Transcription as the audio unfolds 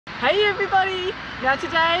Hey everybody! Now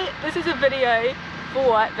today, this is a video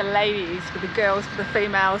for the ladies, for the girls, for the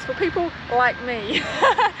females, for people like me.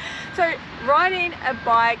 So riding a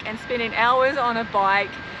bike and spending hours on a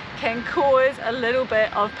bike can cause a little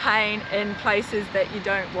bit of pain in places that you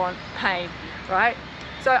don't want pain, right?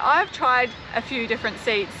 So I've tried a few different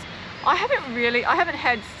seats. I haven't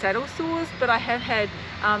had saddle sores, but I have had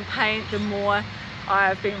pain the more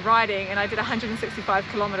I've been riding, and I did a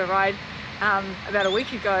 165-kilometer ride about a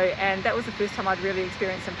week ago, and that was the first time I'd really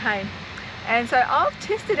experienced some pain. And so I've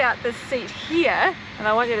tested out this seat here, and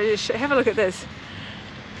I want you to just have a look at this.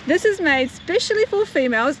 This is made specially for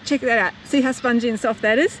females. Check that out. See how spongy and soft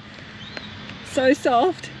that is? So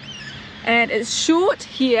soft. And it's short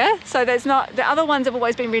here, so there's not, the other ones have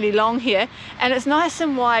always been really long here, and it's nice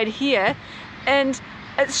and wide here, and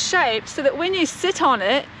it's shaped so that when you sit on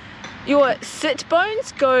it, your sit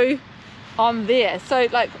bones go on there. So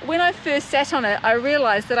like when I first sat on it, I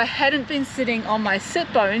realized that I hadn't been sitting on my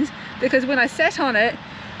sit bones, because when I sat on it,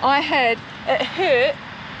 it hurt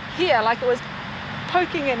here, like it was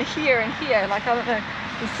poking in here and here, like I don't know,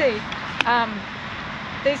 you see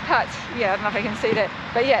these parts, yeah, I don't know if I can see that,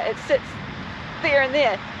 but yeah, it sits there and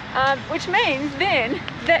there, which means then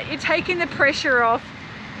that you're taking the pressure off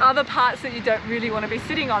other parts that you don't really want to be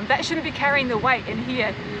sitting on. That shouldn't be carrying the weight in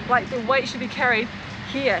here, like the weight should be carried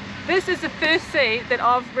here. This is the first seat that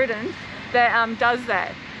I've ridden that does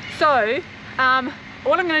that. So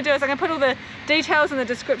what I'm going to do is I'm going to put all the details in the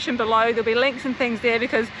description below. There'll be links and things there,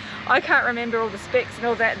 because I can't remember all the specs and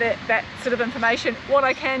all that sort of information. What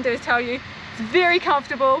I can do is tell you it's very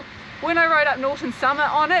comfortable. When I rode up Norton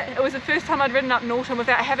Summit on it, it was the first time I'd ridden up Norton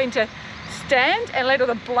without having to stand and let all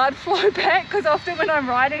the blood flow back, because often when I'm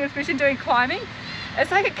riding, especially doing climbing,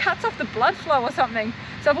 it's like it cuts off the blood flow or something.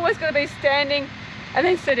 So I've always got to be standing and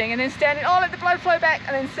then sitting and then standing, oh, let the blood flow back,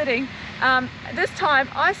 and then sitting. This time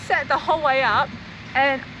I sat the whole way up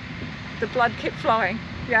and the blood kept flowing.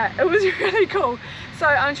 Yeah, it was really cool. So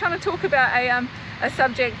I'm trying to talk about a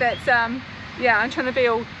subject that's yeah, I'm trying to be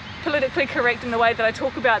all politically correct in the way that I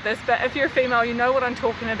talk about this, but if you're a female, you know what I'm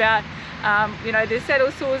talking about. You know, there's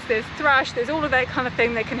saddle sores, there's thrush, there's all of that kind of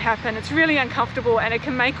thing that can happen. It's really uncomfortable, and it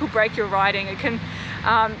can make or break your riding. It can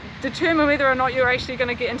determine whether or not you're actually going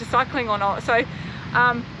to get into cycling or not. So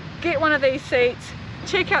get one of these seats,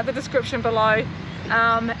 check out the description below,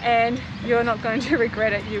 and you're not going to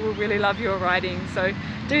regret it. You will really love your riding. So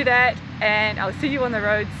do that, and I'll see you on the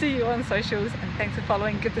road, see you on socials, and thanks for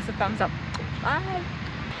following. Give this a thumbs up. Bye.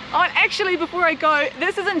 Oh, and actually, before I go,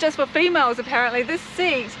 this isn't just for females apparently. This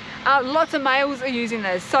seat, lots of males are using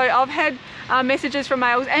this. So I've had messages from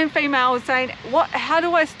males and females saying, how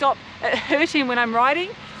do I stop it hurting when I'm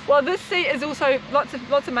riding? Well, this seat is also lots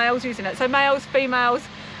of males using it. So males, females,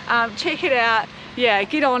 check it out. Yeah,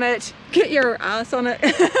 get on it, get your ass on it.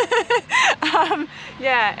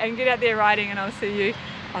 Yeah, and get out there riding, and I'll see you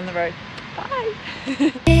on the road. Bye.